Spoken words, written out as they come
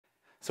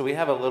So we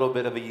have a little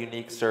bit of a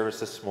unique service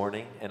this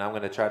morning, and I'm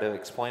going to try to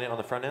explain it on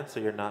the front end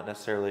so you're not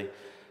necessarily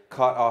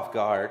caught off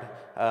guard.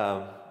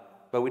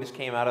 But we just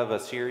came out of a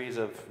series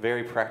of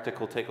very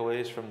practical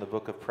takeaways from the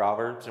book of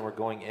Proverbs, and we're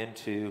going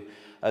into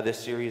this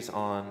series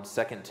on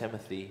Second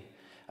Timothy.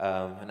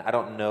 And I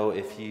don't know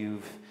if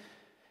you've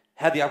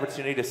had the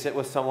opportunity to sit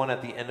with someone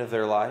at the end of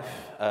their life.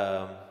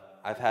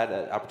 I've had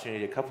an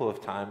opportunity a couple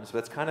of times, but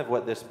it's kind of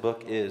what this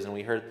book is, and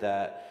we heard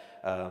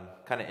that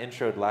kind of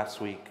introed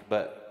last week.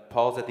 But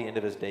Paul's at the end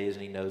of his days,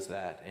 and he knows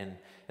that. And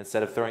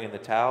instead of throwing in the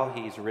towel,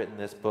 he's written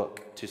this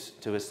book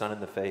to his son in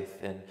the faith,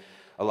 and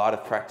a lot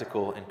of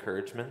practical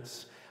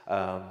encouragements.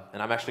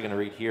 And I'm actually going to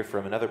read here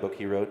from another book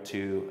he wrote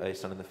to a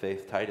son in the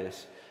faith,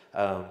 Titus.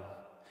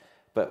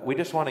 But we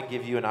just want to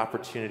give you an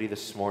opportunity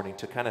this morning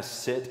to kind of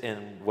sit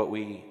in what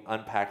we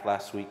unpacked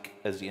last week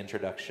as the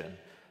introduction.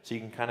 So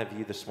you can kind of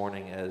view this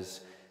morning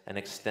as an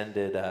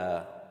extended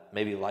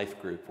maybe life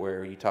group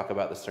where you talk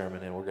about the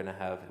sermon, and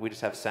we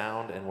just have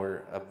sound, and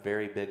we're a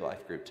very big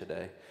life group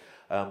today.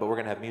 But we're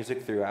going to have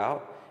music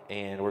throughout,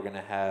 and we're going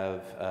to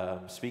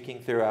have speaking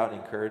throughout,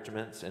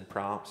 encouragements and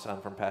prompts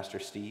from Pastor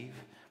Steve.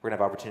 We're going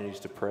to have opportunities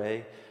to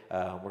pray.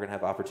 We're going to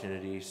have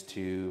opportunities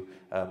to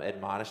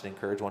admonish and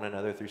encourage one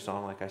another through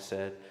song, like I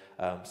said.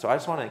 So I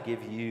just want to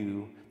give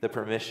you the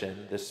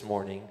permission this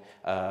morning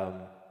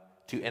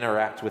to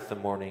interact with the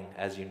morning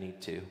as you need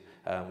to.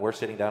 We're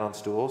sitting down on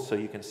stools, so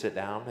you can sit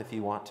down if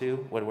you want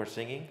to when we're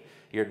singing.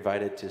 You're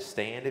invited to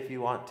stand if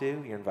you want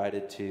to. You're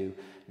invited to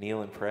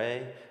kneel and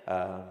pray.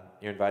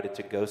 You're invited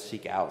to go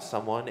seek out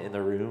someone in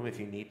the room if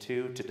you need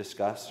to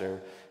discuss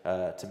or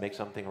to make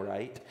something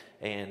right.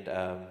 And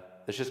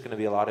there's just going to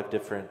be a lot of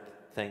different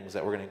things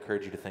that we're going to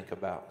encourage you to think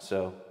about.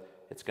 So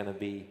it's going to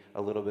be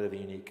a little bit of a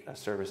unique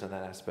service in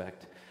that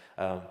aspect.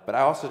 But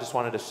I also just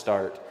wanted to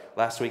start.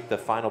 Last week, the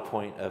final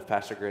point of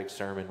Pastor Greg's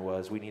sermon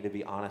was we need to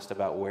be honest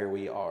about where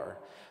we are.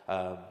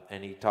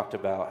 And he talked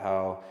about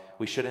how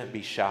we shouldn't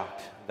be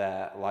shocked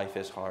that life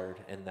is hard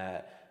and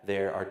that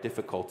there are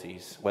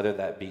difficulties, whether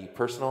that be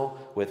personal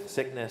with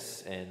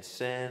sickness and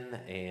sin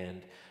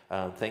and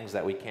things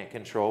that we can't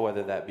control,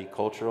 whether that be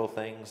cultural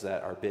things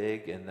that are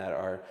big and that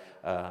are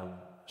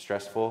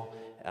stressful.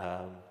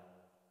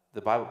 The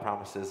Bible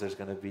promises there's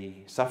going to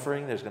be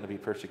suffering, there's going to be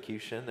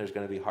persecution, there's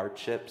going to be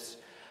hardships.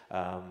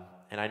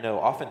 And I know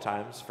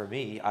oftentimes for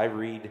me, I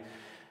read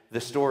the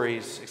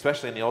stories,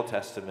 especially in the Old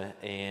Testament,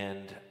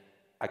 and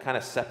I kind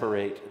of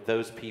separate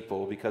those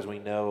people because we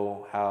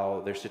know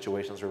how their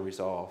situations were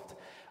resolved.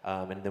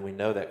 And then we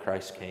know that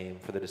Christ came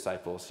for the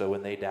disciples. So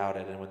when they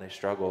doubted and when they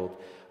struggled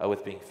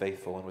with being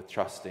faithful and with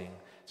trusting,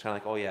 it's kind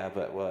of like, oh yeah,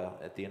 but well,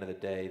 at the end of the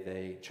day,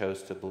 they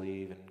chose to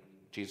believe and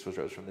Jesus was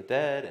rose from the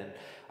dead, and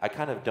I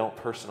kind of don't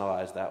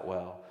personalize that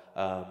well.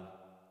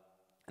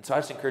 And so I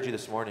just encourage you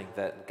this morning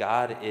that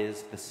God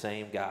is the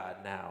same God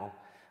now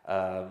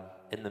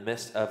in the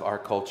midst of our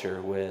culture,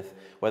 with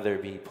whether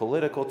it be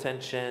political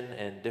tension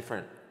and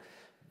different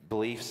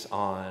beliefs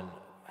on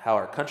how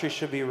our country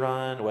should be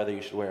run, whether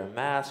you should wear a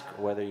mask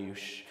or whether you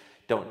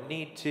don't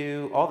need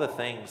to, all the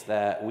things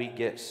that we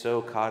get so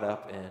caught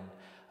up in.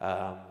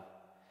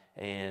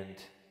 And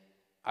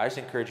I just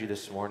encourage you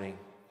this morning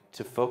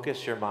to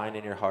focus your mind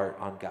and your heart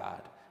on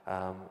God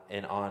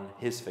and on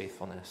His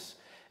faithfulness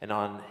and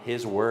on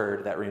His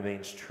word that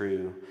remains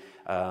true.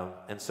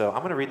 And so I'm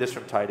going to read this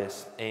from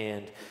Titus,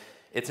 and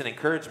it's an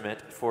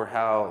encouragement for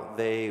how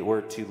they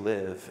were to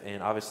live,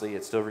 and obviously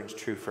it still rings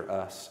true for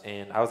us.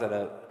 And I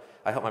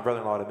helped my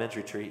brother-in-law at a men's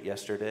retreat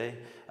yesterday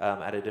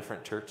at a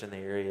different church in the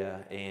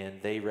area,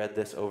 and they read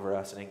this over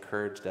us and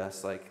encouraged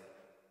us, like,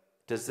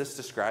 does this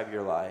describe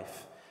your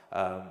life?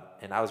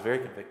 And I was very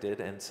convicted,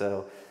 and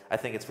so I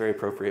think it's very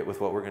appropriate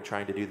with what we're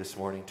trying to do this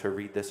morning to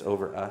read this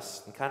over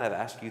us and kind of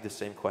ask you the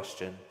same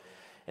question,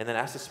 and then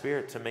ask the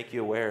Spirit to make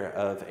you aware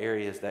of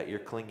areas that you're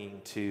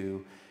clinging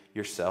to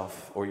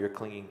yourself or you're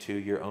clinging to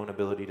your own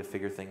ability to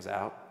figure things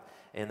out.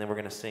 And then we're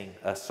going to sing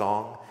a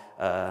song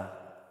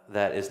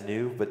that is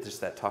new, but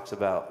just that talks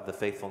about the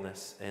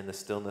faithfulness and the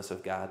stillness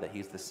of God, that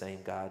He's the same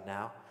God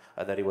now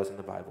that He was in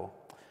the Bible.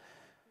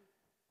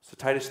 So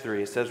Titus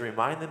 3, it says,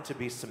 remind them to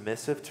be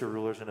submissive to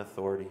rulers and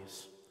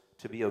authorities,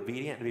 to be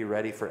obedient, to be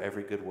ready for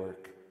every good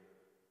work.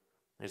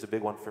 Here's a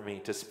big one for me: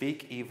 to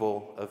speak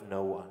evil of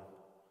no one,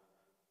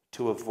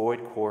 to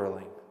avoid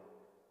quarreling,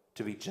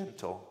 to be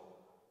gentle,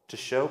 to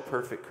show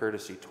perfect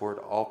courtesy toward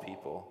all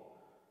people.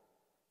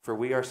 For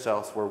we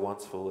ourselves were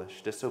once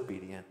foolish,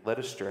 disobedient, led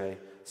astray,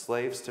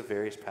 slaves to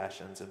various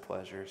passions and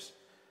pleasures,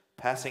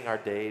 passing our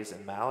days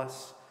in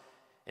malice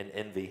and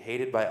envy,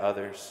 hated by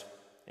others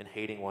and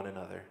hating one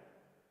another.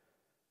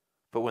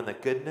 But when the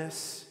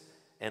goodness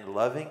and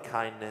loving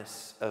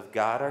kindness of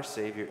God our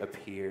Savior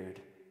appeared,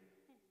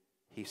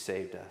 He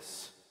saved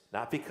us,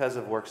 not because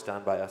of works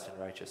done by us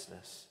in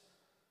righteousness,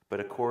 but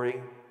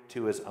according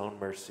to His own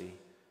mercy,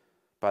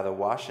 by the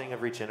washing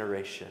of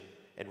regeneration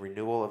and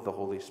renewal of the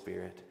Holy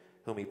Spirit,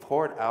 whom He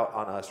poured out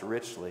on us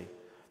richly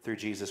through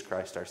Jesus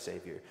Christ our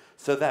Savior,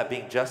 so that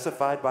being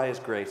justified by His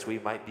grace, we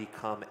might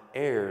become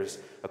heirs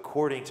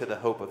according to the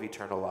hope of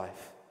eternal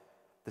life.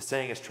 The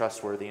saying is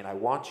trustworthy, and I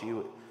want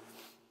you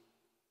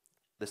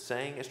The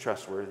saying is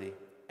trustworthy,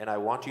 and I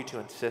want you to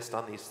insist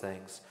on these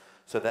things,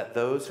 so that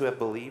those who have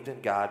believed in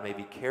God may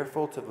be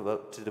careful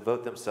to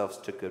devote themselves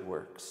to good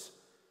works.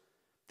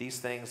 These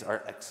things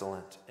are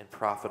excellent and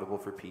profitable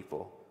for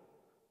people,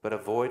 but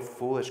avoid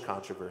foolish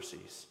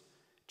controversies,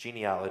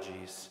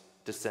 genealogies,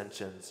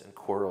 dissensions, and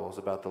quarrels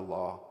about the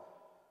law,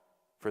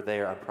 for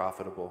they are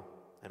unprofitable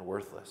and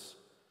worthless.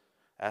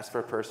 As for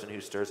a person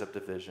who stirs up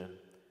division,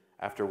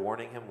 after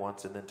warning him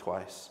once and then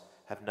twice,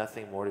 have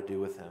nothing more to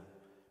do with him,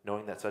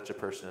 knowing that such a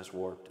person is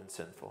warped and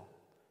sinful.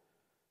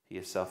 He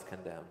is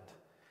self-condemned.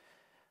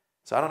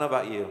 So I don't know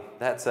about you,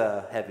 that's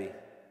heavy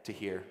to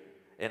hear.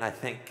 And I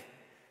think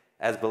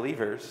as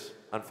believers,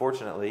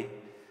 unfortunately,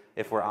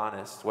 if we're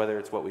honest, whether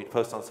it's what we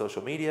post on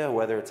social media,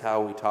 whether it's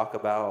how we talk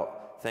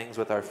about things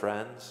with our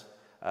friends,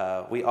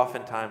 we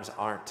oftentimes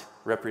aren't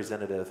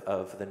representative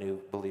of the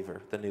new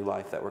believer, the new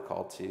life that we're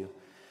called to.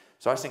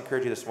 So I just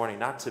encourage you this morning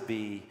not to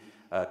be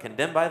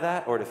condemned by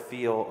that or to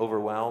feel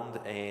overwhelmed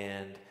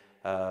and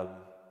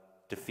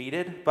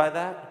defeated by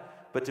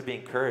that, but to be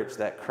encouraged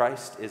that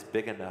Christ is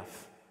big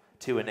enough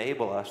to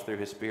enable us through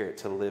his Spirit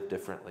to live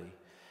differently.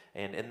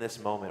 And in this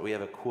moment, we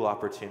have a cool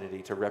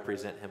opportunity to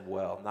represent him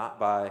well, not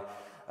by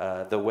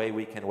the way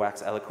we can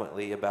wax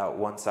eloquently about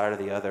one side or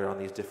the other on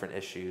these different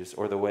issues,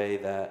 or the way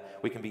that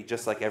we can be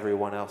just like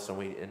everyone else when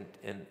we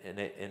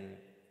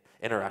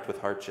interact with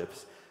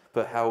hardships,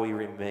 but how we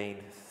remain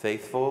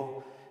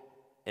faithful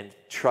and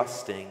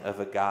trusting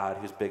of a God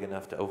who's big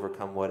enough to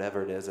overcome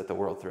whatever it is that the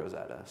world throws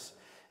at us.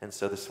 And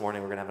so this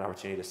morning we're going to have an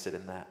opportunity to sit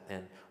in that,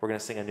 and we're going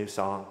to sing a new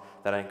song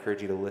that I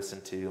encourage you to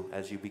listen to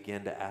as you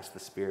begin to ask the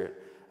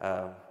Spirit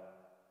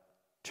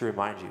to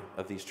remind you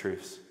of these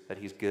truths, that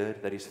he's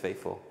good, that he's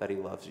faithful, that he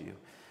loves you.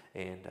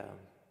 And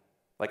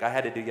like I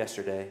had to do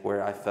yesterday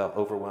where I felt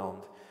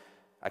overwhelmed,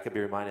 I could be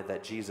reminded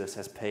that Jesus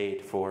has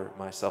paid for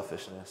my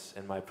selfishness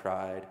and my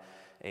pride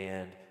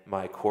and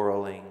my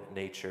quarreling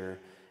nature,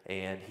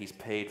 and he's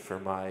paid for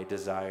my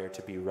desire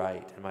to be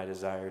right and my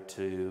desire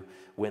to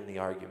win the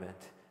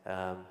argument.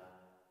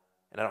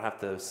 And I don't have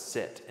to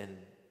sit and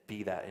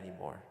be that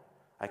anymore.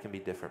 I can be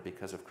different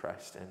because of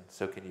Christ, and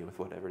so can you with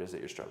whatever it is that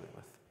you're struggling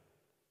with.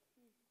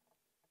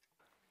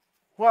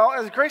 Well,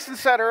 as Grayson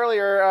said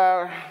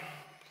earlier,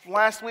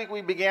 last week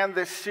we began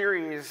this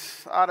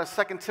series out of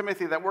 2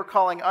 Timothy that we're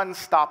calling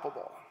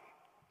Unstoppable.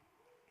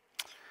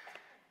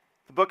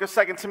 The book of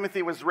 2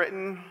 Timothy was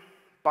written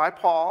by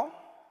Paul,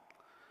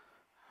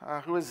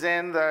 who was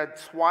in the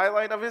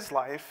twilight of his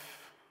life,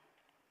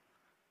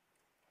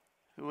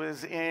 who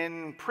was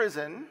in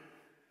prison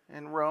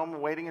in Rome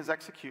awaiting his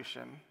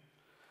execution,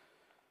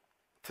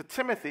 to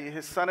Timothy,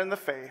 his son in the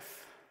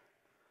faith,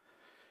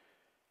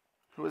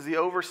 who was the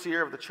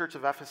overseer of the church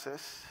of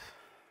Ephesus.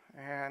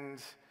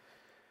 And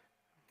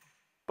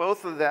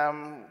both of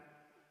them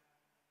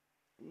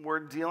were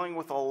dealing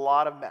with a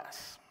lot of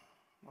mess.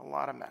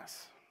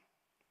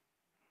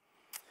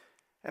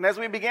 And as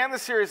we began the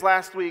series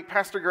last week,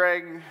 Pastor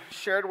Greg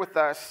shared with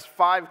us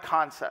 5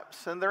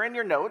 concepts, and they're in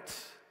your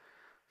notes.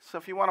 So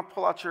if you want to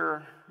pull out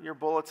your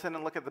bulletin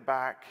and look at the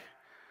back,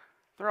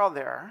 they're all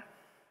there.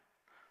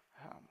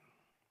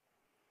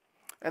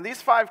 And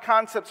these 5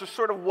 concepts are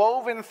sort of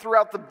woven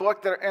throughout the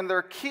book, and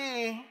they're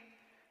key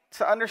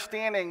to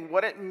understanding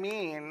what it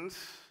means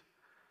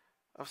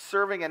of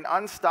serving an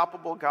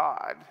unstoppable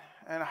God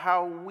and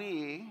how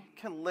we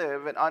can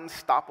live an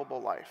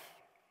unstoppable life.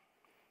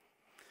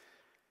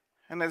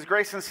 And as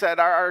Grayson said,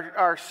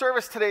 our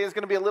service today is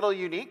going to be a little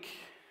unique.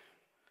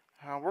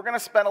 We're going to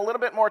spend a little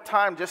bit more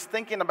time just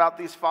thinking about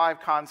these 5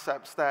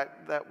 concepts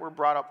that were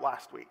brought up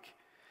last week.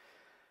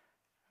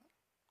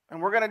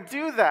 And we're going to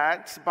do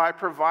that by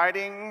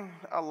providing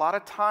a lot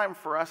of time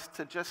for us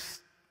to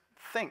just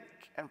think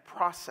and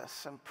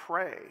process and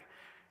pray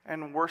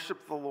and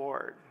worship the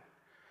Lord.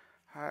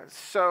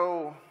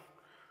 So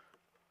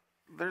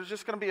there's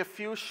just going to be a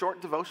few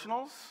short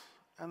devotionals,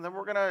 and then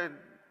we're going to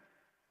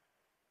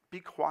be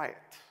quiet.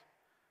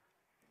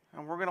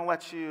 And we're going to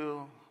let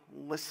you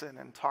listen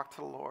and talk to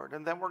the Lord.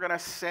 And then we're going to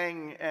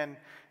sing and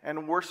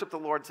worship the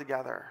Lord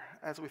together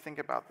as we think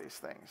about these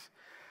things.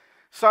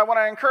 So I want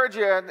to encourage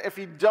you, if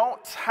you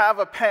don't have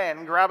a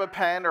pen, grab a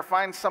pen or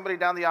find somebody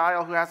down the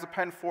aisle who has a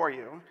pen for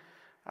you,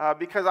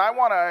 because I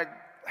want to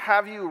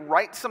have you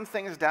write some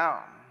things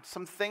down,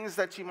 some things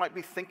that you might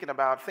be thinking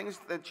about, things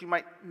that you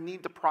might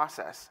need to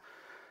process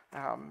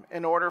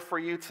in order for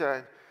you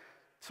to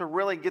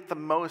really get the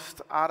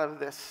most out of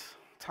this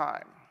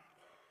time.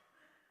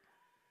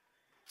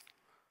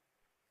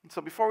 And so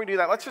before we do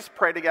that, let's just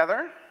pray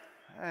together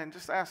and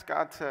just ask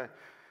God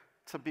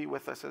to be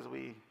with us as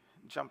we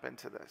jump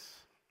into this.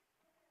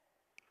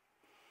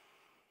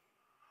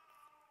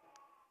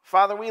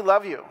 Father, we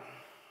love you.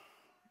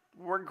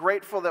 We're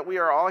grateful that we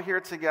are all here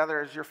together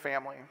as your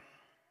family,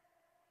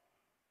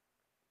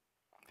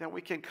 that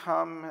we can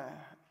come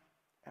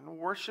and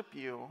worship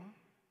you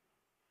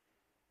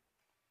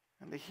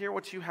and to hear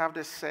what you have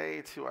to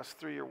say to us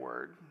through your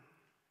word,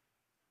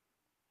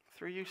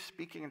 through you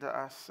speaking to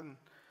us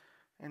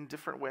in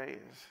different ways.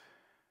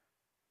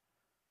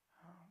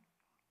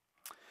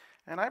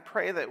 And I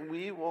pray that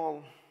we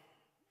will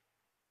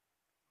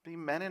be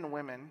men and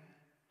women,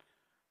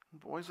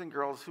 boys and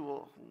girls who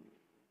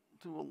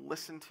will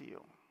listen to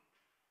you.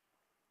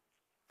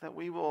 That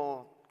we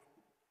will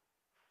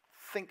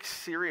think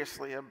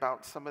seriously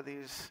about some of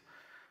these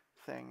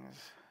things.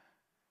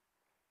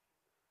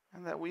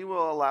 And that we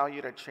will allow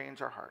you to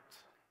change our hearts.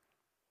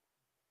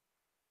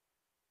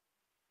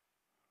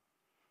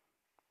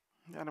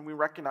 And we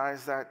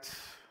recognize that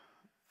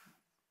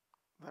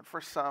for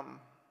some,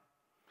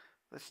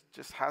 this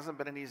just hasn't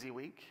been an easy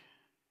week.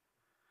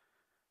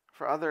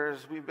 For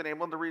others, we've been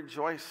able to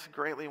rejoice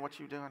greatly in what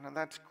you're doing, and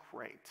that's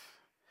great.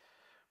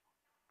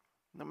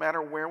 No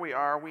matter where we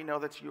are, we know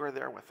that you are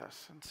there with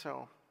us. And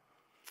so,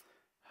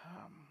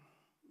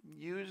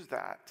 use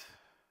that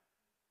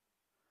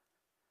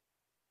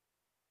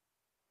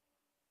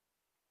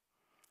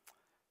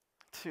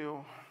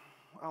to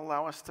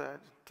allow us to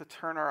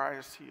turn our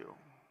eyes to you,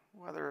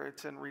 whether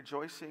it's in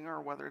rejoicing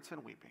or whether it's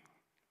in weeping.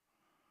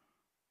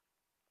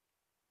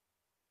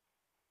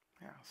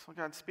 Yeah, so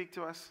God, speak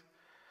to us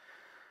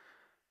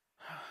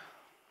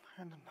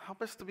and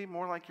help us to be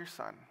more like your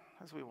Son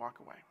as we walk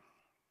away.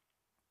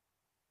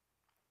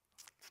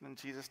 And in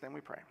Jesus' name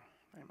we pray.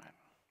 Amen.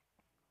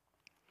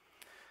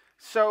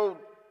 So,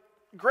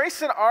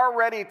 Grayson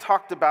already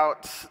talked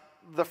about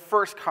the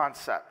first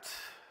concept.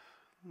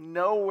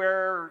 Know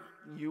where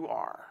you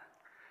are.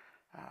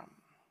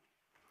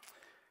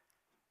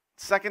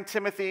 2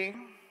 Timothy,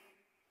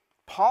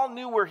 Paul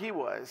knew where he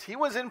was. He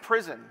was in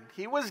prison.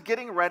 He was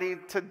getting ready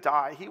to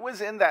die. He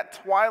was in that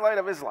twilight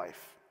of his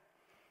life.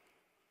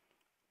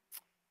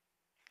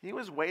 He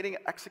was waiting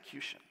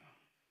execution.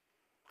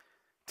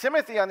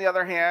 Timothy, on the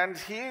other hand,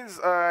 he's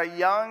a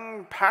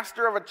young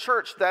pastor of a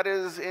church that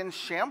is in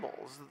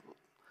shambles,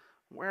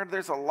 where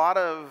there's a lot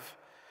of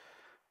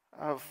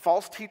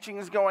false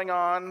teachings going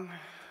on,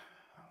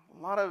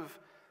 a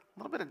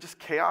little bit of just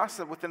chaos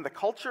within the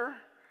culture.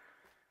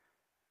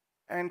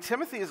 And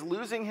Timothy is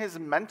losing his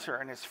mentor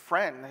and his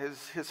friend,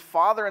 his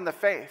father in the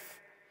faith.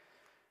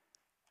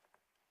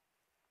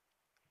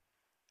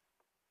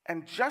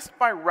 And just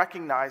by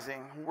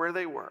recognizing where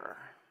they were,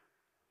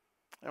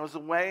 it was a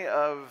way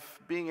of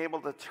being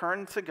able to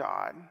turn to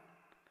God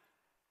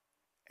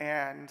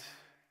and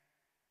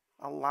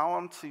allow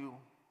Him to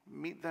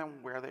meet them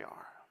where they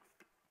are.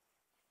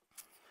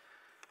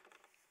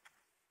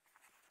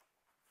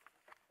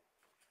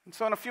 And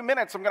so in a few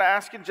minutes, I'm going to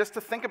ask you just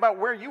to think about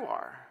where you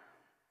are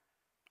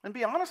and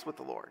be honest with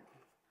the Lord.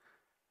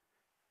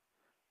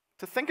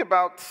 To think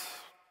about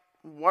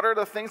what are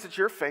the things that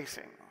you're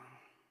facing.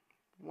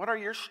 What are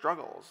your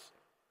struggles?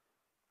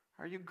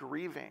 Are you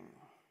grieving?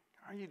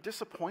 Are you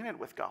disappointed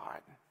with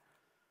God?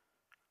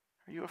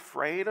 Are you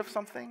afraid of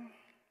something?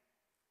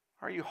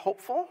 Are you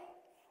hopeful?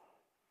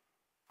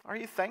 Are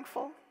you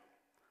thankful?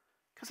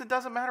 Because it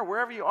doesn't matter.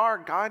 Wherever you are,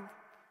 God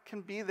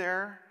can be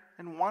there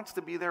and wants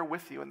to be there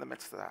with you in the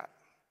midst of that.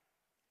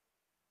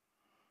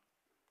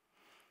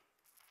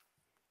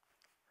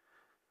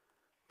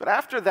 But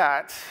after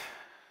that,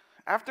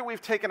 after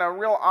we've taken a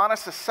real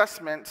honest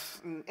assessment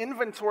and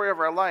inventory of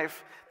our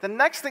life, the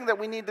next thing that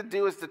we need to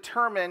do is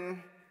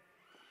determine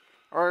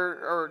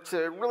or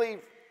to really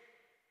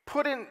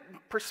put in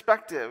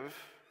perspective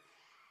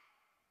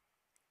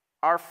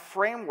our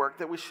framework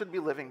that we should be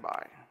living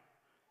by.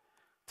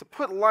 To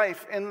put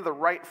life in the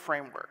right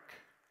framework.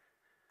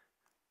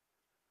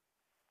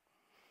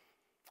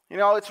 You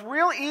know, it's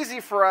real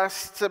easy for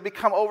us to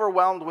become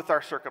overwhelmed with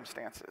our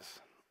circumstances.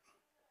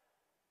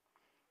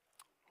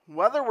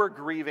 Whether we're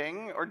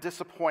grieving or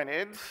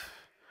disappointed,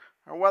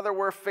 or whether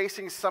we're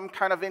facing some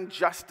kind of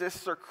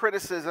injustice or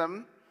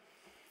criticism,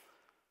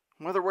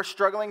 whether we're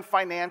struggling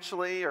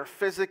financially or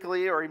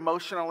physically or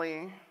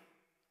emotionally,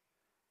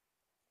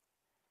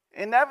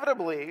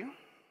 inevitably,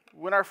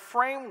 when our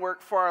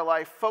framework for our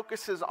life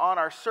focuses on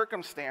our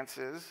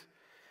circumstances,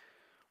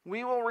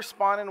 we will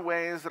respond in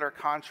ways that are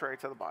contrary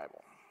to the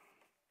Bible.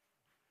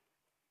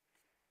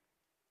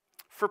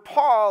 For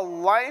Paul,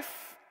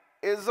 life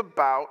is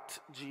about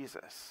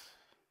Jesus.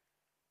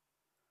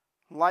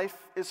 Life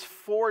is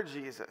for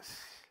Jesus.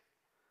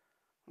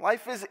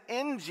 Life is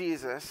in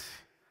Jesus.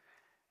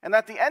 And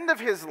at the end of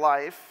his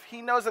life,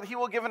 he knows that he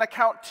will give an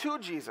account to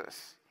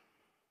Jesus.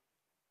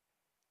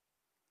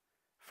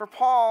 For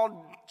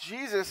Paul,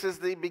 Jesus is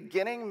the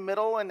beginning,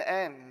 middle, and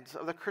end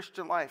of the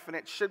Christian life, and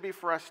it should be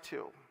for us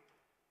too.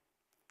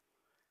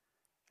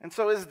 And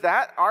so is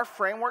that our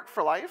framework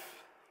for life?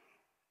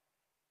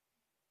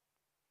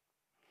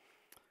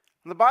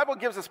 And the Bible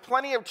gives us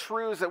plenty of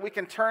truths that we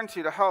can turn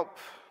to help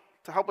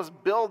us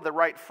build the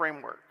right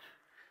framework.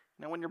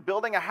 You know, when you're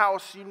building a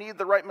house, you need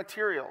the right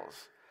materials.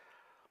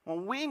 Well,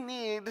 we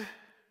need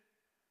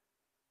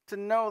to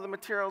know the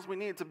materials we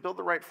need to build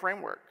the right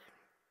framework.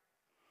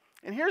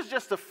 And here's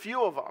just a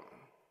few of them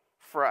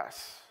for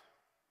us.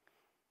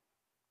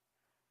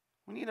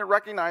 We need to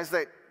recognize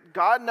that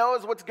God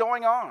knows what's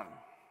going on.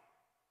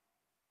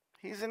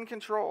 He's in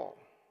control.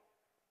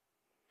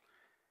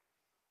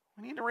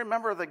 We need to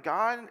remember that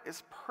God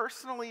is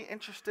personally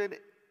interested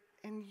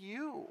in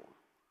you.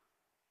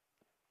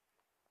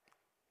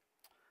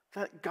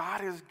 That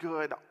God is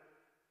good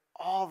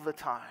all the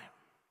time.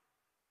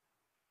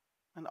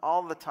 And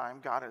all the time,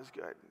 God is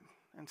good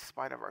in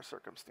spite of our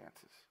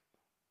circumstances.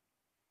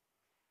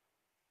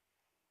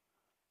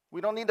 We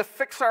don't need to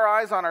fix our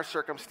eyes on our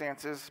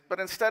circumstances, but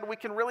instead we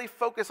can really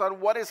focus on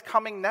what is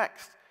coming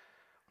next,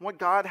 what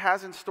God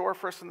has in store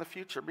for us in the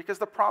future, because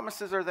the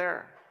promises are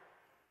there.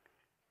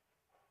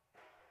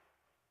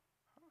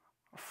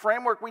 A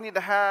framework we need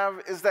to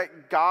have is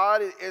that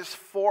God is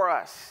for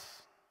us.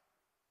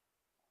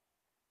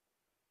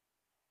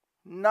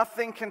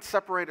 Nothing can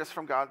separate us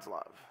from God's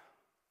love.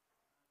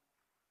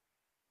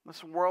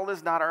 This world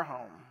is not our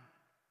home.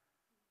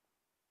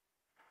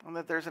 And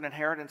that there's an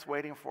inheritance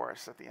waiting for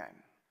us at the end.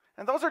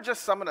 And those are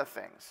just some of the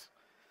things.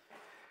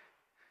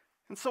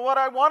 And so what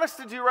I want us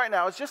to do right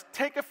now is just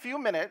take a few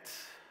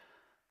minutes.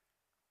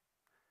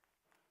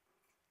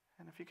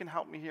 And if you can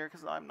help me here,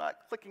 because I'm not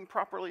clicking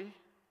properly.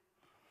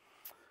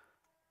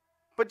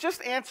 But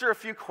just answer a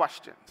few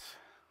questions.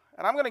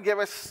 And I'm going to give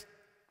us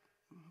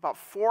about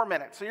 4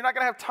 minutes. So you're not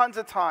going to have tons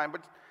of time,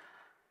 but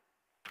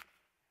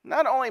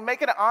not only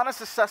make an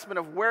honest assessment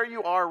of where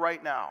you are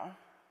right now,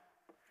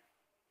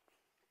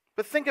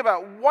 but think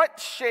about what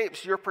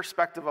shapes your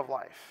perspective of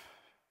life.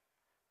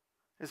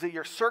 Is it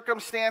your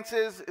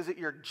circumstances? Is it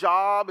your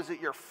job? Is it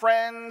your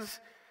friends?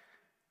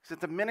 Is it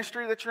the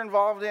ministry that you're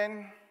involved in?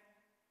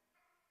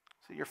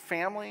 Is it your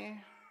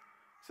family?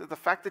 Is it the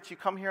fact that you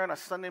come here on a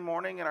Sunday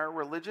morning and are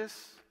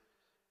religious?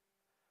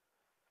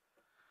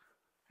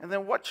 And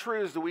then what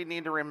truths do we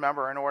need to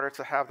remember in order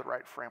to have the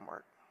right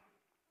framework?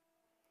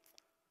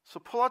 So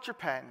pull out your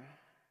pen,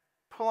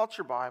 pull out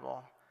your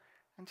Bible,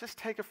 and just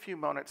take a few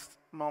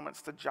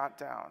moments to jot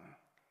down.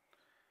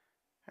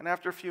 And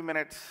after a few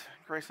minutes,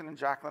 Grayson and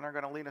Jacqueline are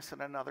going to lead us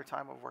in another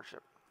time of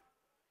worship.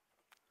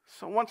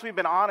 So once we've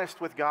been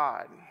honest with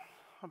God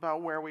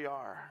about where we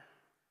are,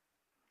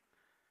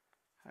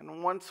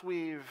 and once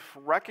we've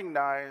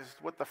recognized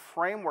what the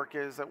framework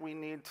is that we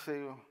need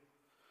to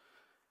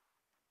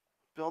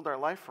build our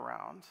life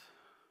around,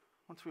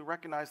 once we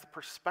recognize the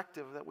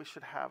perspective that we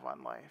should have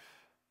on life,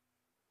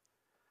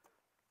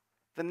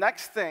 the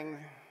next thing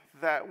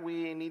that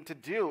we need to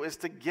do is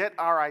to get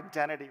our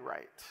identity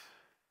right.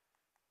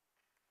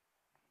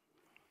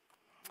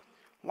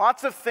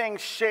 Lots of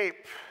things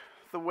shape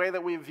the way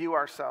that we view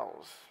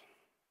ourselves.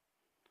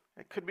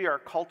 It could be our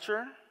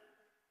culture.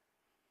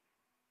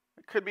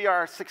 It could be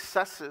our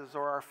successes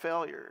or our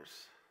failures.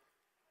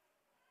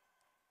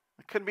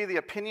 It could be the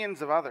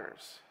opinions of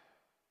others.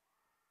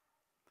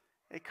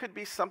 It could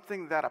be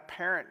something that a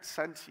parent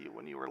said to you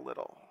when you were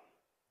little.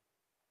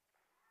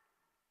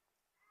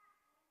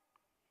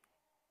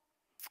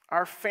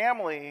 Our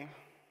family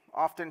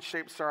often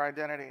shapes our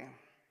identity.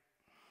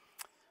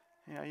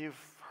 You've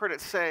heard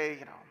it say,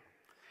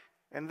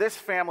 in this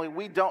family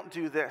we don't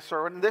do this,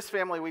 or in this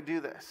family we do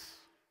this.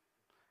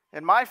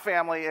 In my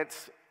family,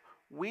 it's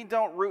we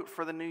don't root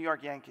for the New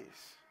York Yankees.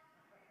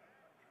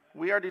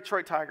 We are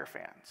Detroit Tiger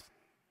fans.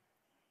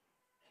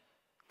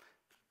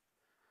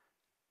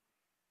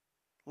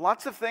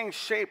 Lots of things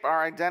shape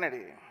our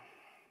identity.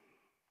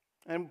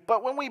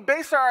 But when we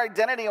base our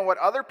identity on what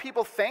other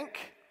people think,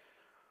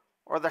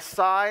 or the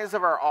size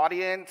of our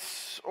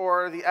audience,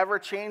 or the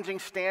ever-changing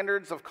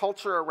standards of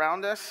culture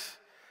around us,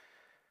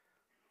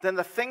 then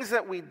the things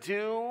that we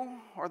do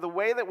or the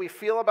way that we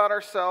feel about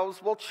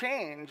ourselves will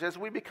change as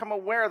we become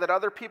aware that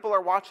other people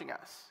are watching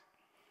us.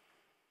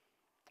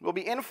 We'll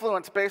be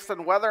influenced based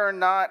on whether or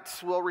not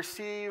we'll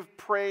receive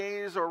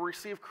praise or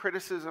receive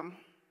criticism.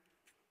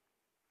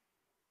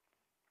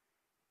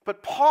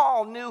 But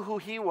Paul knew who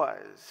he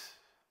was.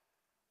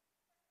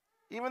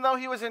 Even though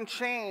he was in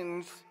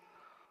chains,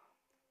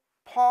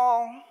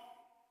 Paul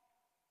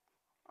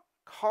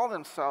called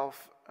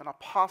himself an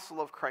apostle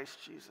of Christ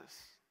Jesus.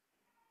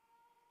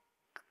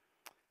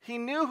 He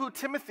knew who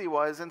Timothy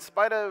was in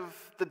spite of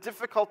the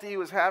difficulty he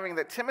was having,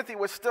 that Timothy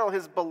was still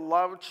his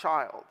beloved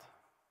child.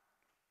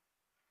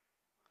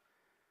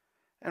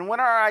 And when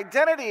our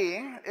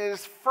identity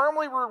is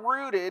firmly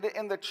rooted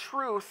in the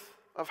truth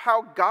of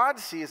how God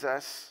sees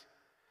us,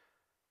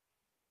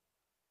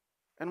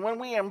 and when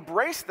we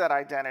embrace that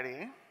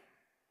identity,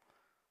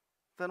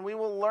 then we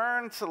will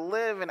learn to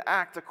live and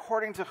act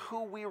according to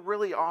who we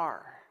really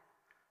are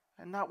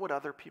and not what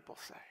other people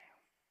say.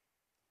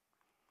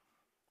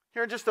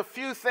 Here are just a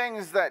few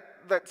things that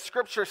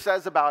Scripture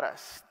says about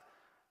us.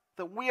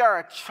 That we are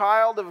a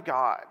child of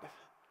God.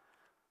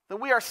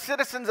 That we are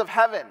citizens of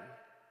heaven.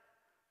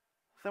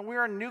 That we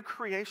are a new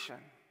creation.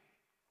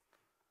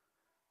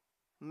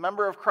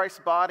 Member of Christ's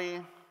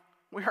body.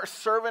 We are a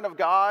servant of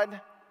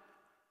God.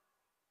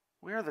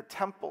 We are the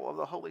temple of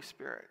the Holy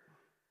Spirit.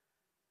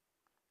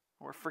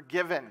 We're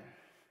forgiven.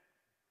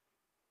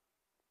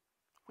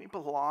 We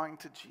belong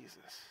to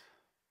Jesus.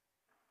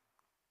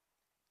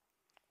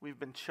 We've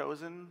been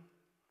chosen,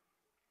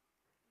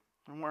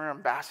 and we're an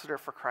ambassador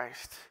for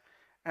Christ.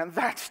 And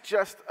that's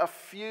just a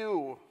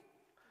few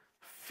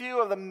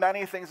of the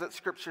many things that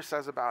Scripture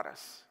says about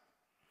us.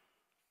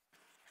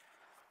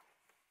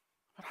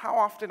 But how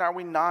often are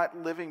we not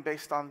living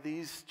based on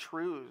these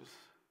truths?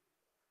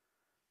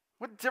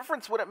 What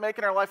difference would it make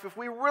in our life if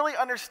we really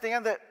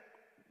understand that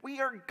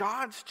we are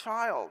God's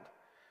child,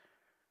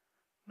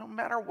 no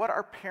matter what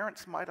our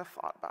parents might have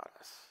thought about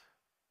us,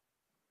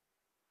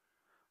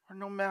 or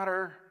no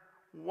matter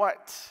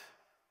what,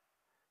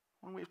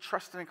 when we've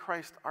trusted in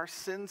Christ, our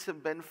sins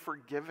have been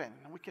forgiven.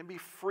 We can be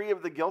free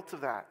of the guilt of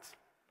that.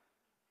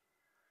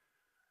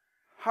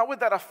 How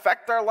would that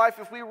affect our life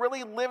if we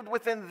really lived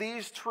within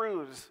these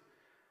truths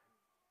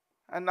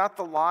and not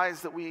the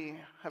lies that we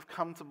have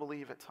come to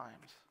believe at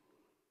times?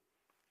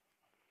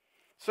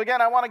 So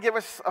again, I want to give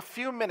us a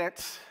few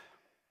minutes.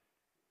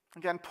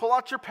 Again, pull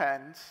out your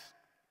pens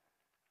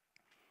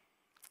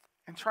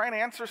and try and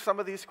answer some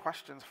of these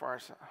questions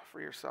for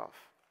yourself.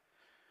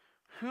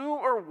 Who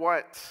or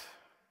what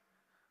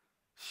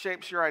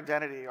shapes your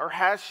identity, or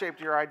has shaped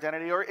your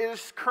identity, or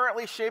is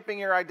currently shaping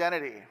your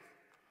identity?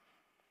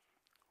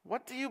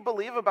 What do you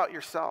believe about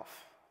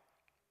yourself?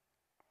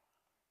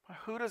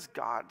 Who does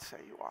God say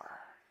you are?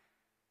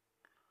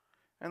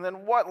 And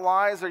then what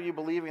lies are you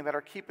believing that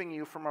are keeping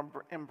you from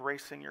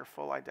embracing your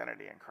full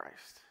identity in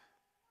Christ?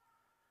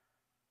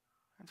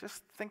 And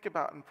just think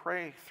about and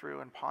pray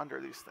through and ponder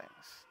these things.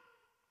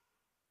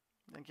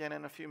 Again,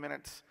 in a few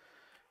minutes,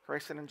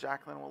 Grayson and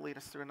Jacqueline will lead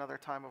us through another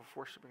time of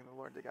worshiping the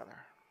Lord together.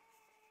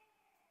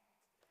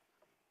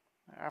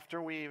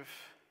 After we've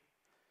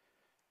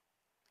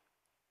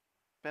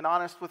been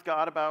honest with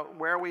God about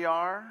where we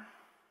are,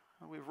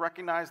 we've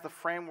recognized the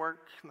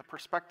framework and the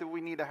perspective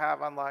we need to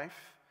have on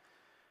life,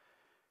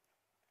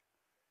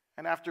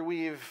 and after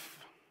we've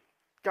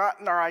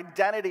gotten our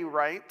identity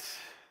right,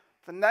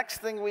 the next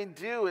thing we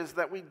do is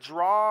that we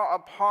draw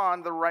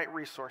upon the right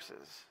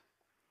resources.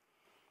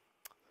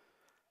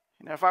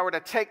 If I were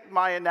to take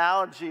my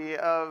analogy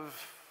of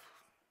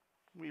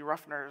we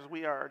Roughners,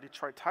 we are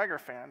Detroit Tiger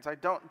fans, I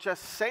don't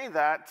just say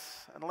that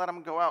and let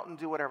them go out and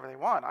do whatever they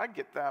want. I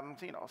get them,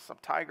 some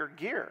Tiger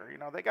gear.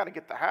 They got to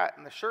get the hat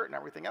and the shirt and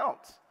everything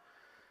else.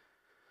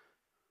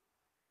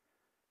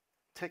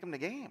 Take them to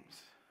games.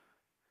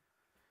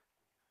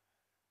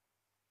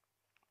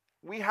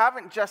 We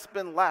haven't just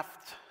been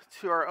left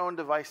to our own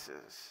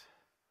devices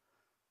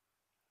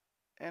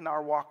in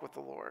our walk with the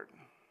Lord.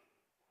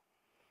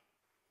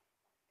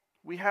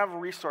 We have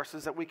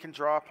resources that we can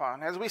draw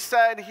upon. As we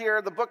said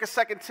here, the book of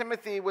 2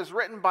 Timothy was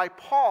written by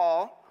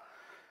Paul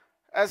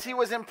as he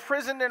was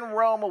imprisoned in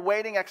Rome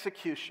awaiting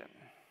execution.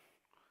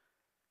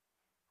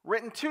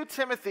 Written to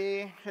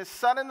Timothy, his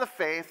son in the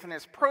faith, and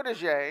his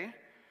protege,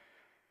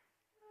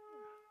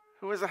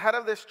 who was the head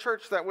of this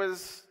church that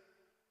was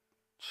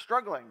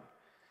struggling.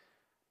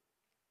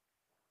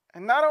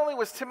 And not only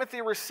was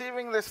Timothy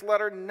receiving this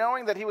letter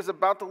knowing that he was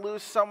about to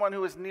lose someone who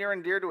was near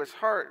and dear to his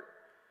heart,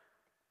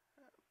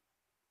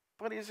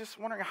 but he's just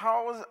wondering,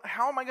 how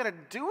am I going to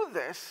do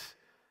this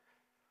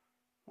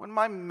when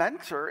my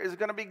mentor is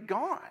going to be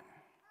gone?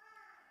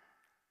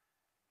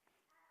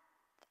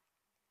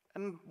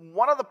 And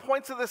one of the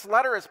points of this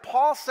letter is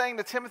Paul saying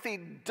to Timothy,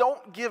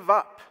 don't give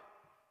up.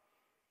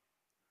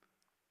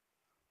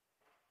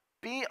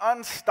 Be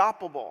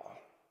unstoppable.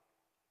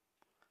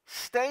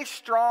 Stay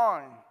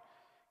strong.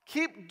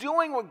 Keep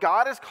doing what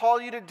God has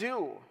called you to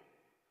do.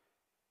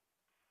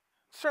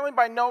 Certainly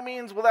by no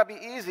means will that be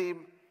easy,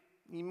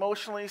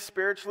 emotionally,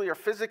 spiritually, or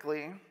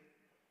physically.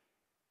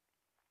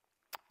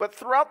 But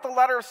throughout the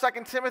letter of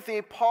 2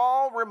 Timothy,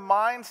 Paul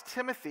reminds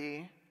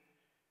Timothy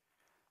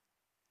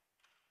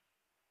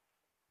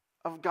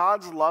of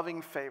God's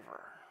loving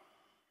favor,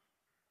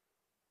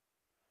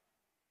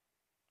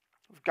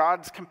 of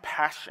God's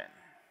compassion,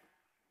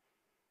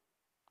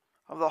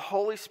 of the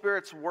Holy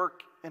Spirit's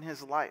work in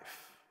his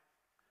life.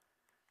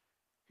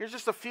 Here's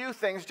just a few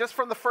things just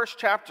from the first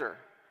chapter.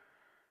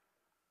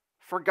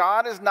 For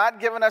God has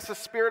not given us a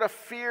spirit of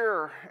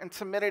fear and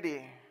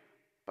timidity,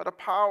 but of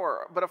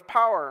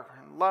power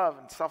and love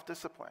and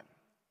self-discipline.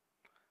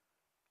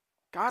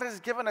 God has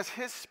given us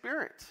his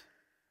Spirit.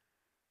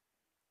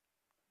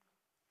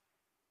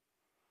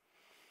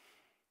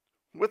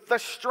 With the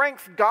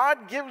strength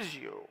God gives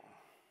you,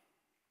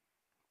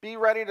 be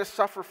ready to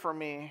suffer for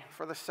me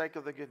for the sake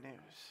of the good news.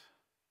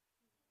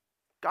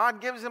 God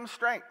gives him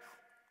strength.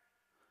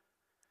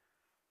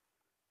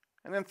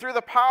 And then through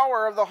the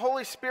power of the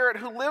Holy Spirit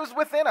who lives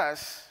within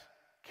us,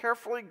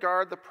 carefully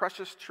guard the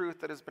precious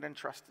truth that has been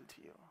entrusted to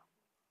you.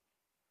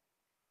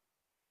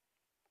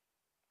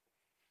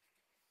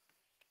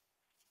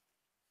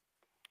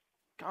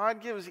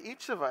 God gives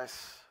each of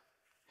us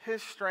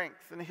his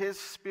strength and his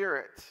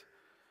Spirit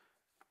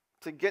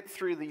to get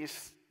through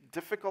these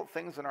difficult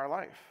things in our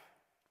life.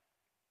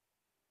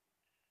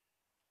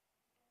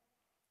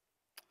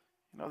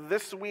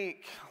 This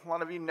week, a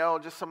lot of you know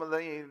just some of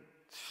the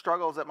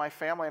struggles that my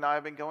family and I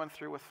have been going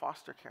through with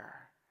foster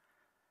care.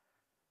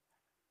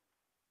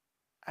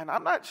 And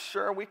I'm not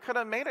sure we could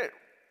have made it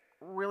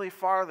really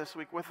far this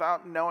week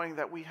without knowing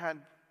that we had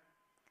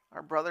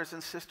our brothers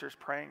and sisters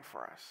praying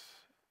for us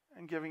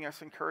and giving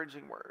us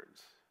encouraging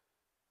words.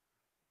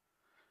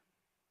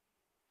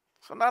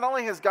 So not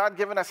only has God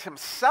given us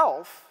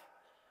himself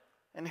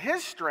and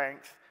his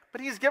strength, but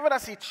he's given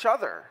us each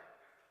other.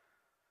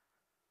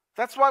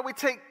 That's why we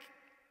take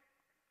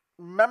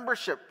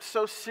membership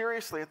so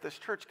seriously at this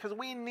church because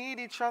we need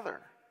each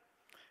other.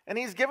 And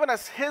he's given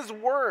us his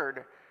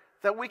word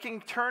that we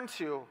can turn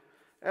to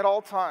at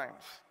all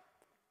times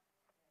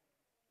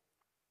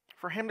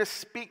for him to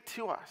speak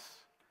to us.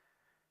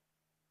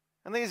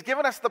 And then he's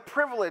given us the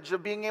privilege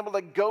of being able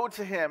to go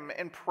to him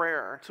in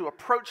prayer, to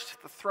approach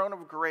the throne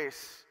of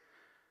grace,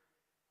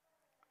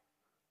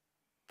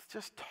 to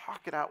just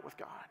talk it out with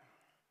God.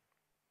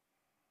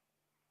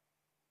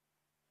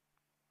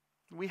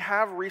 We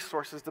have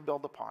resources to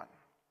build upon.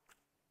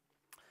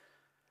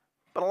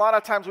 But a lot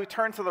of times we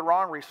turn to the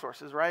wrong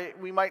resources, right?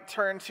 We might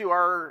turn to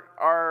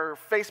our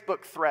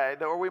Facebook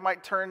thread, or we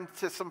might turn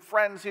to some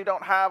friends who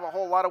don't have a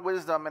whole lot of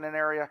wisdom in an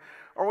area,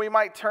 or we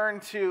might turn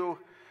to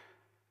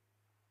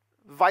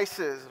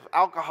vices,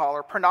 alcohol,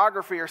 or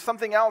pornography, or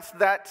something else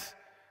that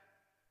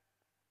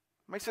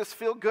makes us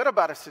feel good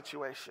about a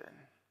situation.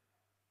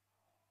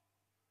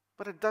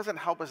 But it doesn't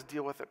help us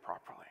deal with it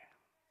properly.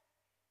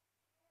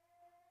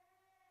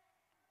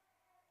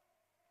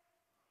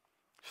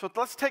 So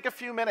let's take a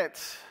few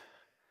minutes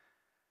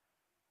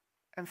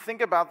and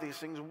think about these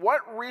things.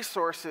 What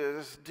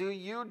resources do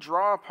you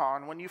draw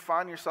upon when you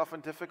find yourself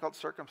in difficult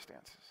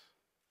circumstances?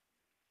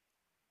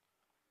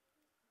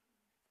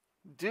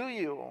 Do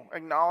you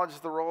acknowledge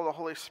the role of the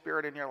Holy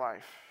Spirit in your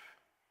life?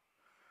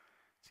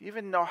 Do you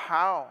even know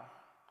how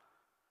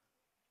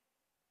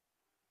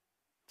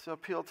to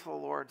appeal to the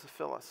Lord to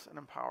fill us and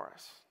empower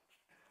us?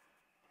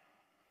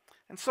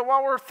 And so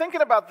while we're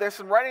thinking about this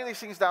and writing these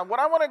things down, what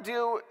I want to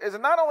do is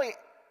not only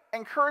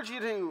encourage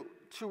you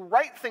to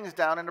write things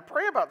down and to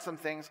pray about some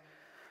things,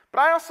 but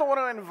I also want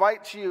to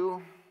invite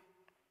you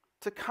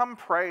to come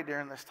pray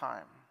during this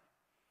time.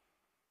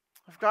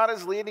 If God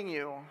is leading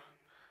you,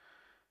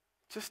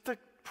 just to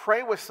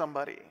pray with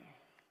somebody.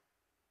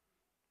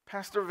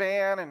 Pastor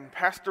Van and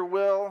Pastor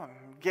Will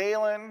and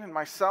Galen and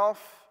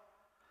myself,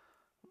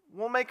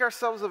 we'll make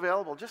ourselves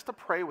available just to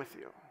pray with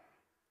you.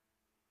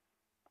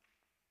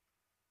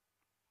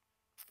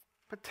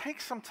 But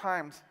take some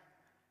time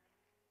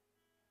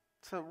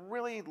to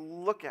really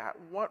look at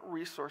what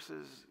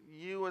resources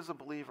you as a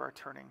believer are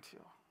turning to.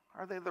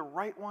 Are they the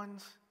right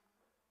ones?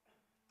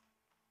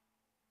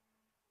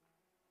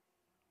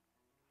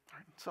 All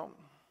right, so,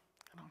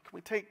 can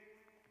we take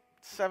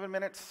 7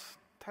 minutes,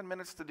 10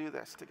 minutes to do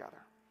this together?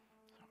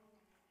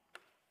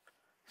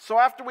 So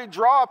after we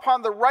draw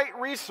upon the right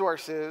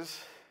resources,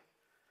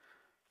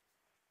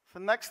 the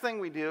next thing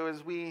we do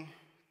is we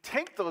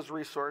take those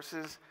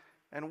resources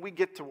and we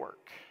get to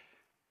work.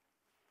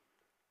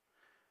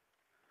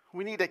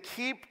 We need to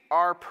keep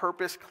our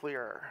purpose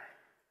clear.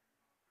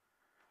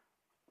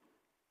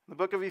 In the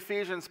book of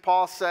Ephesians,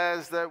 Paul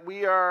says that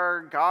we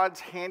are God's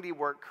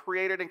handiwork,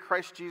 created in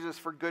Christ Jesus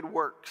for good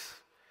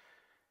works.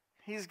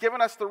 He's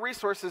given us the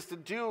resources to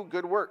do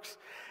good works.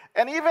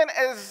 And even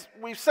as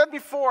we've said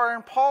before,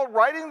 Paul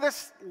writing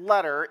this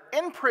letter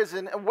in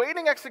prison,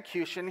 awaiting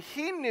execution,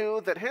 he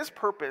knew that his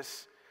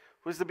purpose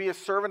was to be a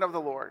servant of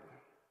the Lord.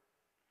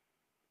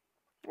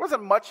 There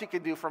wasn't much he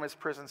could do from his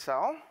prison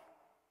cell.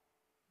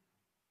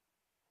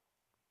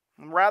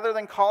 And rather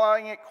than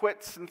calling it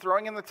quits and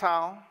throwing in the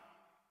towel,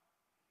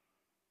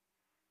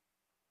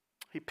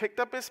 he picked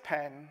up his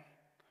pen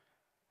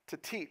to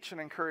teach and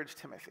encourage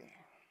Timothy.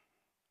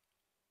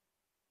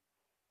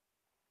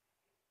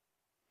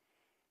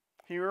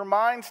 He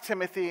reminds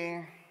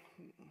Timothy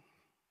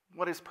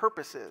what his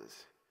purpose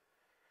is.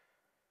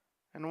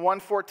 In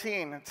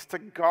 1:14, it's to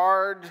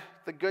guard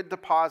the good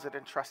deposit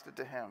entrusted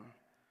to him.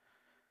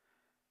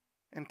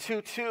 In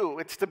 2:2,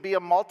 it's to be a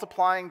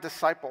multiplying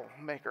disciple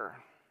maker.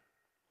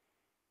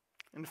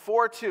 In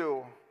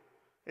 4:2,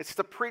 it's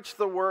to preach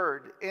the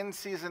word in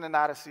season and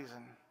out of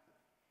season.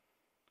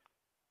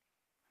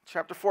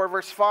 Chapter 4,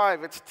 verse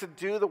 5, it's to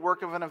do the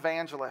work of an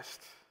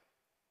evangelist.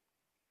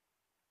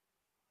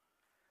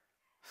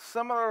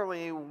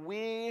 Similarly,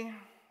 we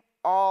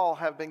all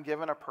have been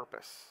given a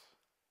purpose.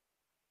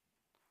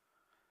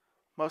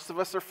 Most of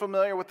us are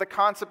familiar with the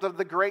concept of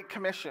the Great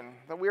Commission,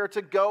 that we are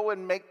to go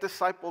and make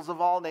disciples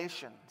of all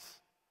nations.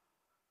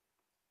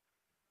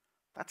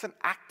 That's an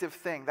active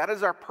thing. That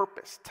is our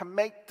purpose, to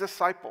make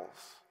disciples.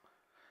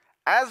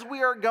 As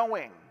we are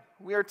going,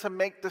 we are to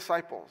make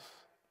disciples.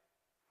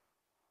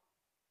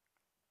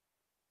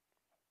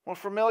 We're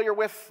familiar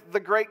with the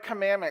great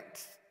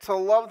commandment to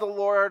love the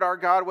Lord our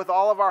God with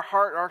all of our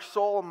heart, our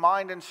soul,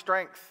 mind, and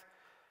strength,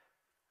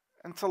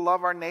 and to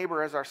love our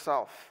neighbor as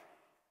ourselves.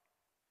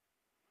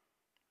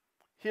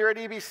 Here at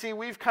EBC,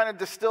 we've kind of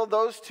distilled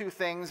those two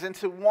things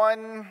into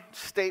one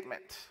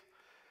statement.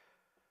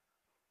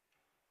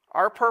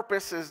 Our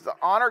purpose is to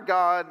honor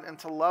God and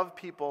to love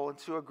people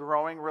into a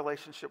growing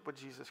relationship with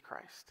Jesus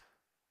Christ.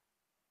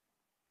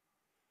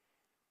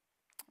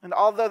 And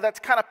although that's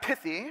kind of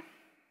pithy,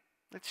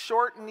 it's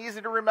short and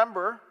easy to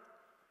remember,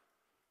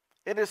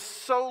 it is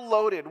so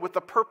loaded with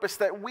the purpose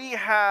that we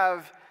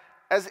have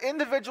as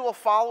individual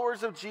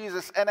followers of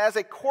Jesus and as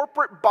a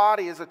corporate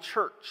body, as a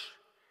church,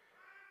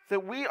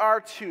 that we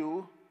are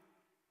to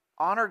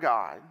honor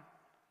God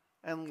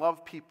and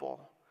love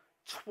people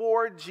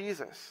toward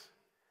Jesus.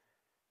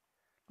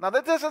 Now,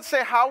 that doesn't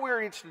say how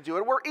we're each to do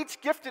it. We're each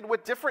gifted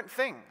with different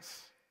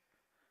things,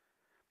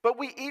 but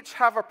we each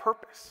have a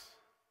purpose.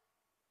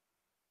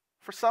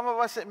 For some of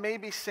us, it may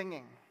be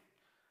singing.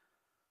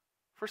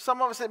 For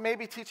some of us, it may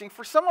be teaching.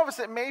 For some of us,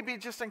 it may be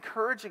just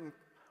encouraging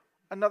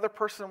another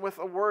person with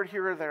a word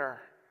here or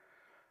there.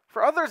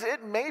 For others,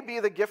 it may be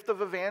the gift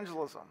of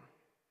evangelism.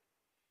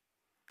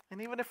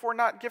 And even if we're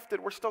not gifted,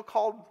 we're still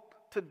called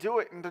to do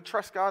it and to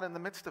trust God in the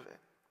midst of it.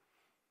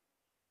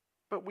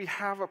 But we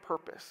have a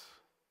purpose.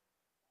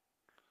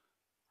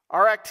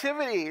 Our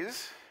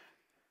activities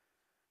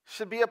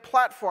should be a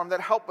platform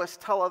that help us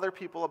tell other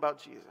people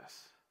about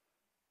Jesus.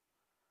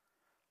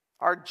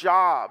 Our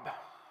job,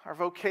 our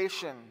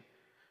vocation,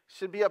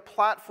 should be a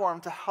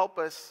platform to help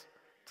us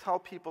tell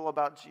people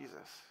about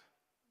Jesus.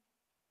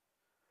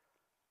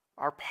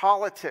 Our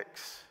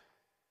politics,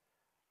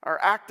 our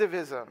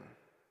activism,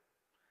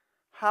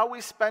 how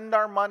we spend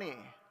our money,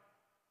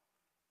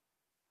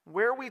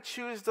 where we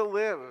choose to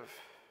live,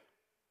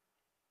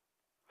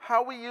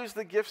 how we use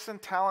the gifts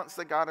and talents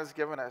that God has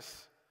given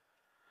us,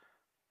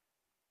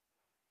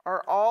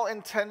 are all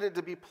intended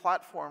to be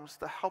platforms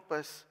to help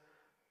us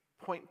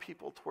point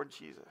people toward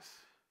Jesus.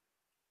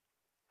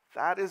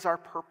 That is our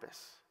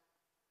purpose.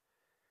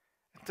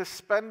 To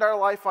spend our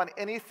life on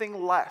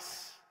anything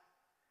less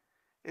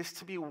is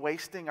to be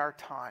wasting our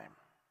time.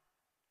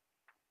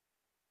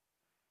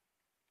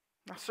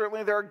 Now,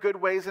 certainly there are good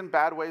ways and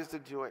bad ways to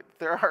do it.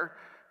 There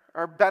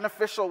are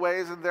beneficial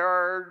ways and there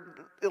are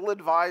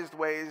ill-advised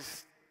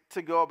ways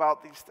to go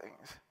about these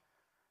things.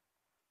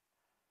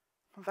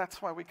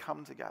 That's why we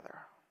come together.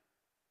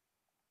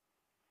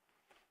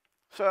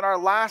 So in our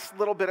last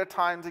little bit of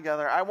time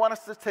together, I want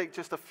us to take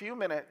just a few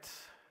minutes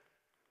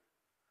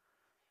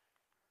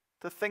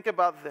to think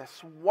about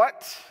this.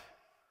 What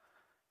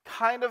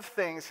kind of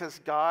things has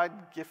God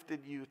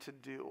gifted you to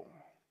do?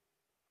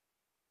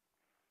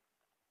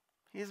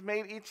 He's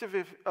made each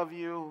of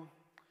you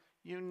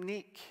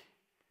unique.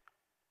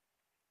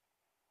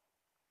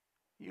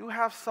 You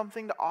have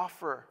something to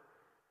offer.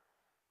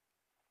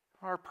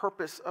 Our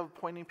purpose of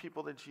pointing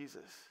people to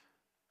Jesus.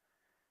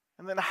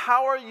 And then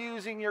how are you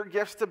using your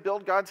gifts to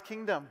build God's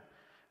kingdom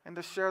and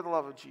to share the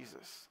love of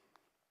Jesus?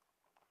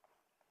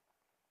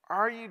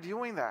 Are you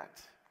doing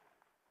that?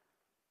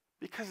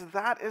 Because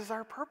that is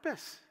our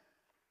purpose.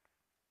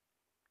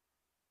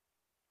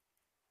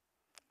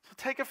 So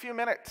take a few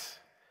minutes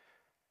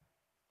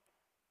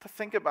to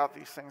think about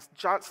these things.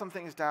 Jot some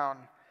things down.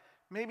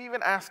 Maybe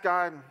even ask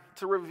God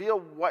to reveal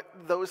what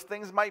those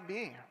things might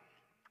be.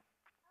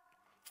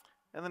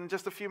 And then in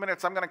just a few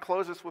minutes, I'm going to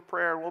close this with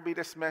prayer and we'll be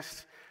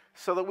dismissed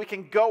so that we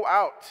can go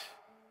out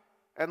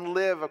and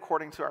live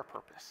according to our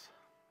purpose.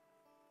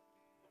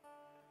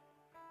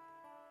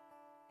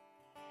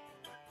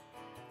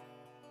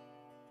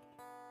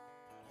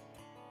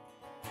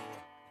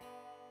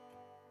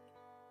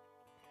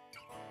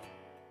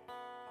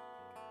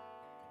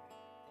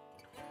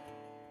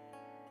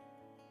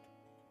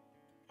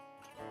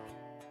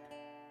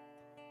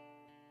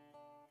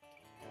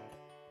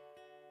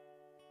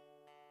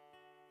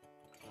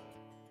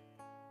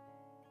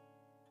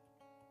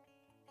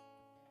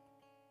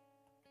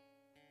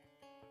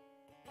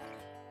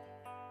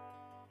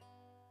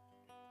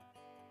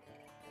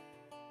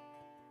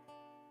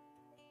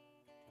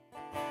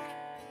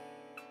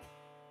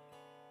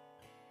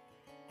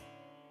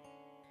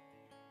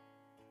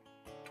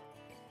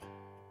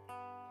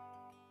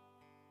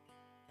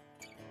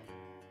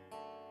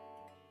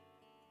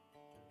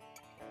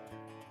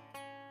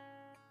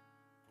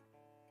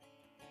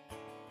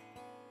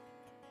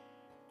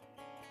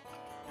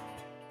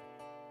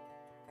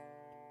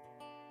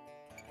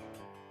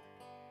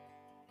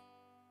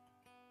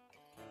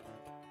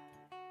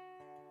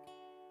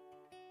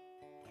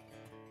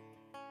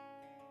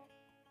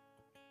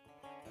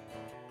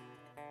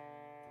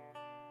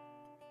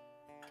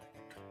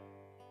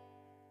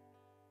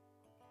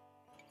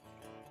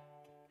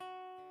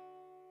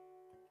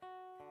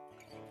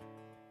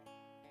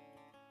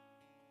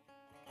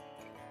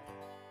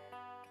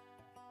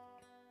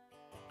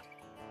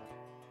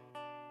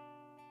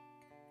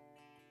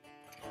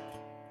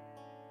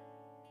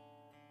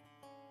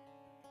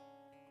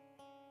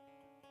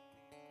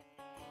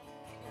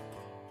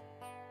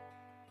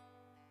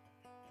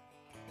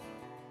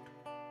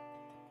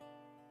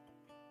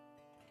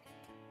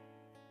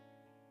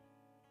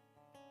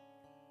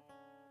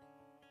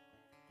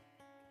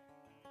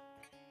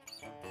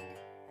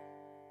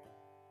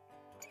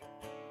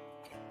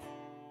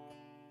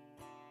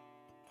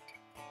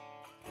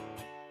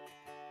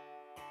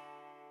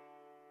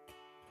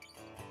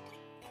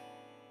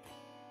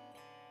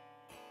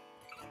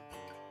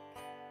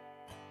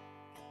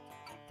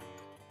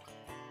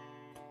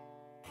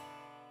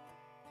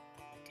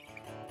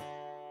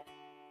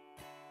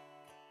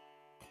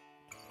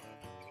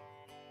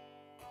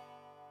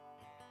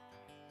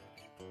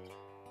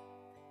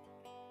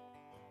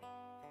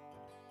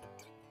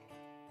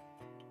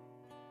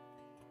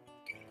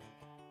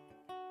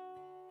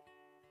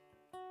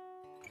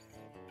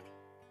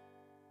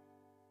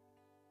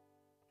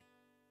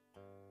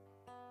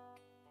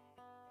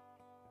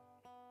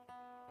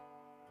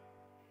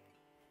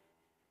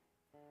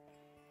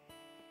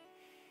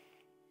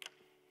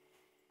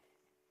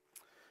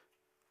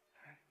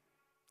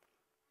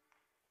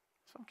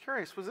 I'm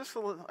curious, was this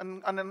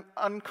an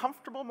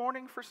uncomfortable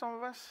morning for some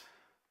of us?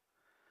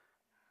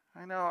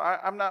 I know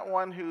I'm not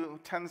one who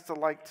tends to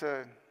like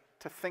to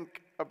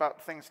think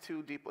about things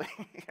too deeply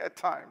at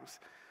times.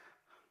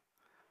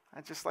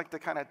 I just like to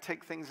kind of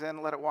take things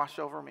in, let it wash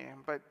over me.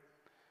 But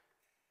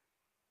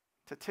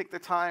to take the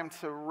time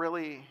to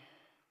really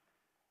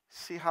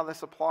see how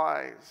this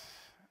applies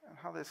and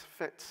how this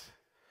fits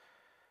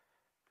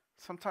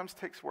sometimes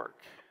takes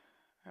work.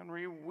 And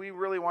we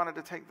really wanted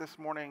to take this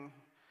morning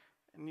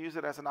and use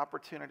it as an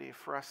opportunity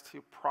for us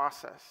to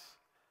process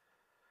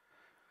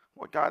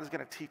what God is going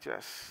to teach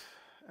us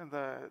in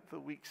the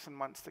weeks and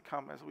months to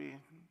come as we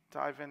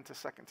dive into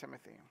 2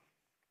 Timothy.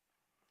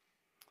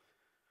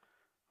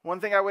 One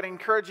thing I would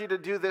encourage you to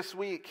do this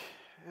week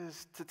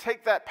is to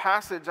take that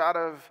passage out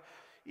of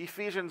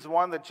Ephesians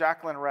 1 that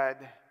Jacqueline read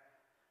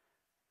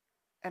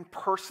and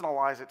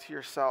personalize it to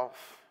yourself.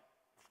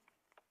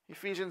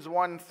 Ephesians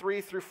 1,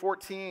 3 through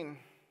 14.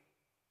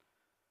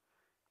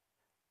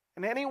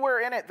 And anywhere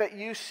in it that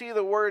you see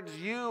the words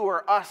you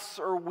or us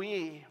or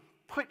we,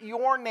 put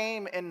your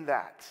name in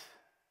that.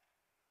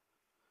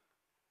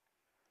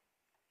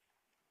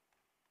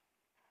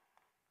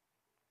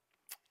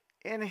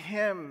 In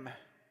him,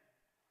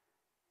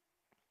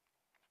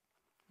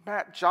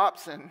 Matt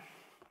Jobson,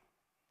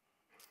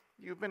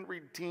 you've been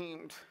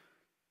redeemed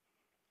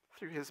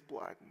through his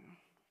blood.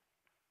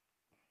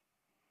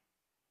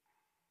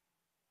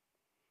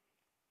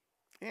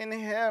 In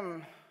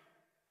him,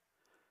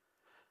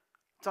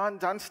 Don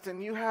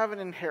Dunstan, you have an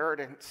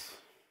inheritance.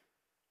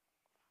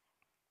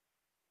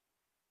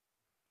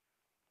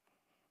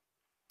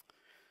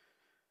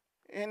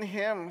 In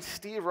him,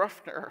 Steve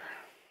Ruffner,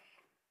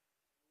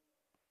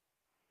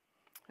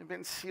 you've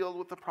been sealed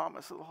with the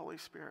promise of the Holy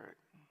Spirit.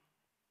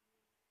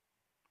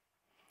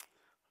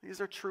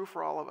 These are true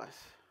for all of us.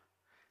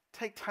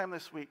 Take time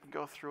this week and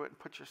go through it and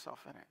put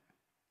yourself in it.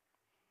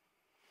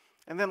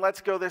 And then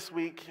let's go this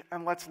week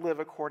and let's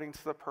live according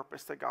to the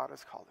purpose that God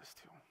has called us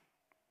to.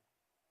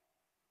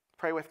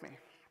 Pray with me.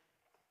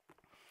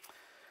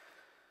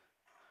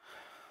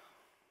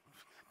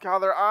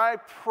 Father, I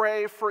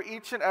pray for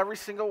each and every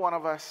single one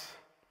of us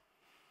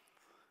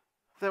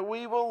that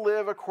we will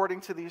live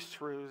according to these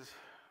truths.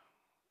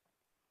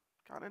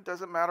 God, it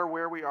doesn't matter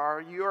where we are.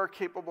 You are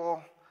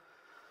capable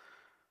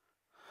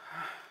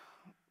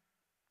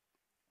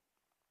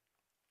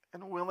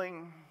and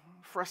willing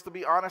for us to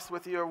be honest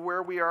with you of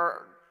where we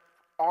are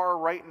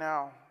right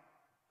now.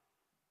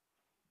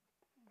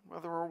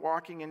 Whether we're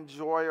walking in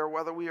joy or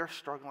whether we are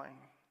struggling.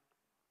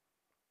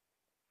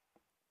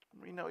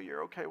 We know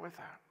you're okay with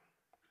that.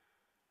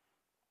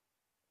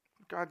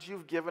 God,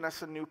 you've given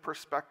us a new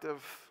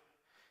perspective.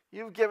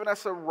 You've given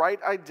us a right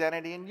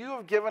identity, and you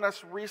have given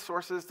us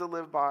resources to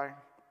live by.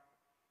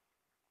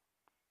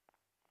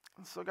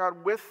 And so,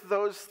 God, with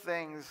those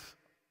things,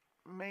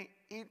 may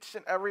each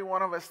and every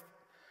one of us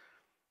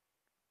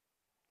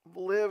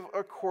live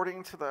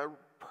according to the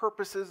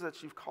purposes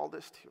that you've called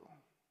us to.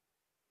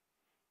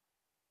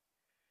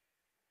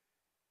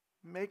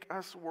 Make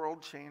us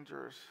world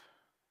changers,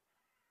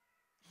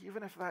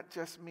 even if that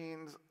just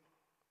means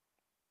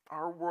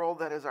our world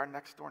that is our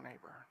next door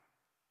neighbor.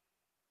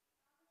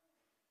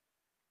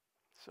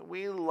 So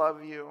we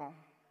love you,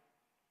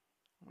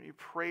 we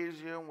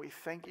praise you, and we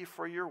thank you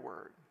for your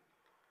word.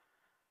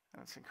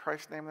 And it's in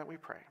Christ's name that we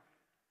pray.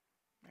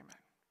 Amen.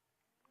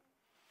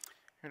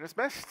 You're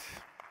dismissed.